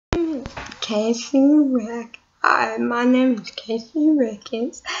Casey Rick. Hi, my name is Casey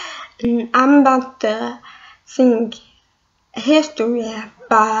Rickens, and I'm about to sing History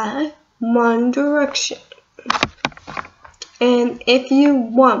by One Direction. And if you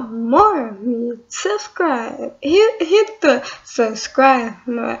want more of me, subscribe. Hit the subscribe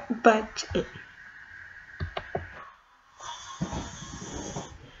button.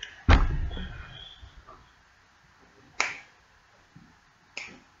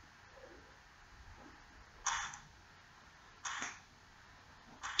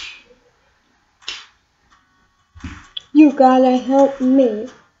 You gotta help me.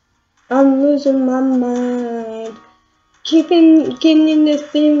 I'm losing my mind. Getting this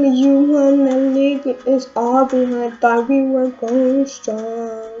thing you wanna leave is all behind. Thought we were going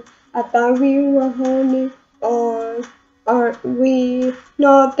strong. I thought we were holding on. Aren't we?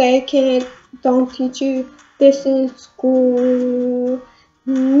 No, they can't. Don't teach you this in school.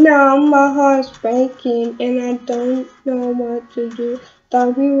 Now my heart's breaking and I don't know what to do.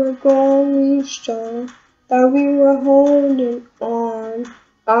 Thought we were going strong. Thought we were holding on.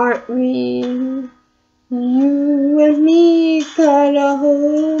 Aren't we? You and me got a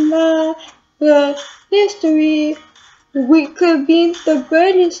whole lot of history. We could be the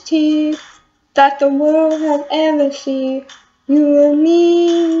greatest team that the world has ever seen. You and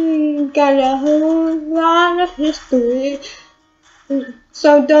me got a whole lot of history.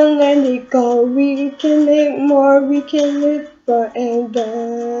 So don't let it go. We can make more. We can live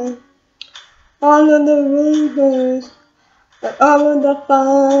forever. All of the rumors, all of the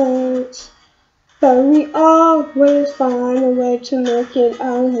fights. But we always find a way to make it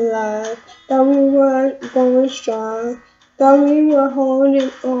out alive. That we weren't going strong. That we were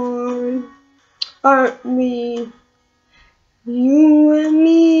holding on. Aren't we? You and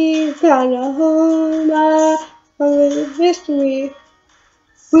me got a whole lot of history.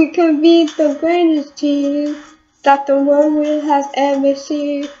 We could be the greatest team that the world has ever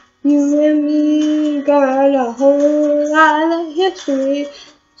seen. You and me got a whole lot of history.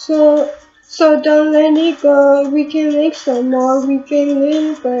 So don't let it go. We can make some more. We can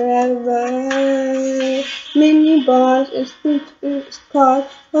live forever. Mini bars and sports cars,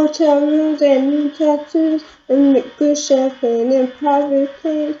 hotel rooms and new tattoos, and good champagne and private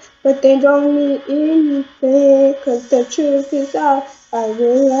planes. But they don't mean anything, 'cause the truth is I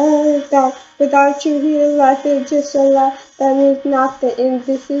realize that without you here, life is just a lie. That is not the end.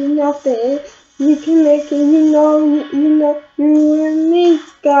 This is not the end. We can make it, you know, you and me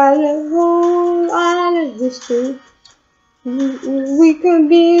got a whole lot of history. We could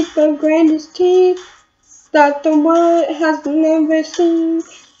be the greatest team that the world has never seen.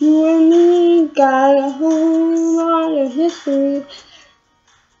 You and me got a whole lot of history.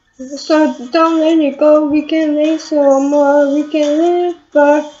 So don't let it go. We can make some more. We can live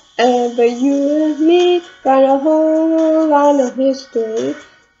forever. You and me got a whole lot of history.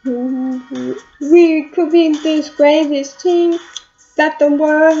 We could be this greatest team that the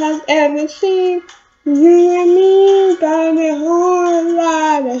world has ever seen. You and me got a whole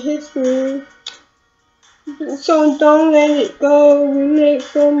lot of history. So don't let it go. We make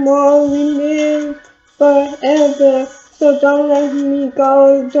some more. We live forever. So don't let me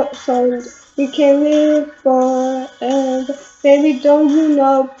go. So we can live forever. Baby, don't you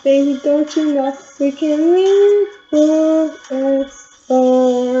know? Baby, don't you know? We can live forever.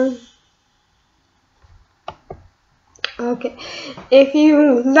 Okay, if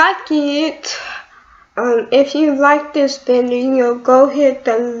you like it, if you like this video, go hit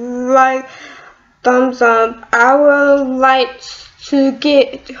the like, thumbs up. I would like to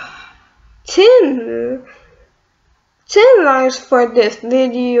get 10 likes for this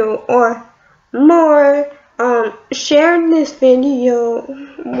video or more. Share this video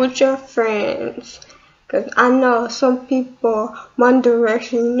with your friends, because I know some people, One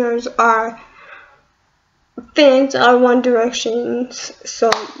Directioners, are fans of One Direction. So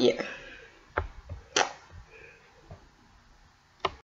yeah.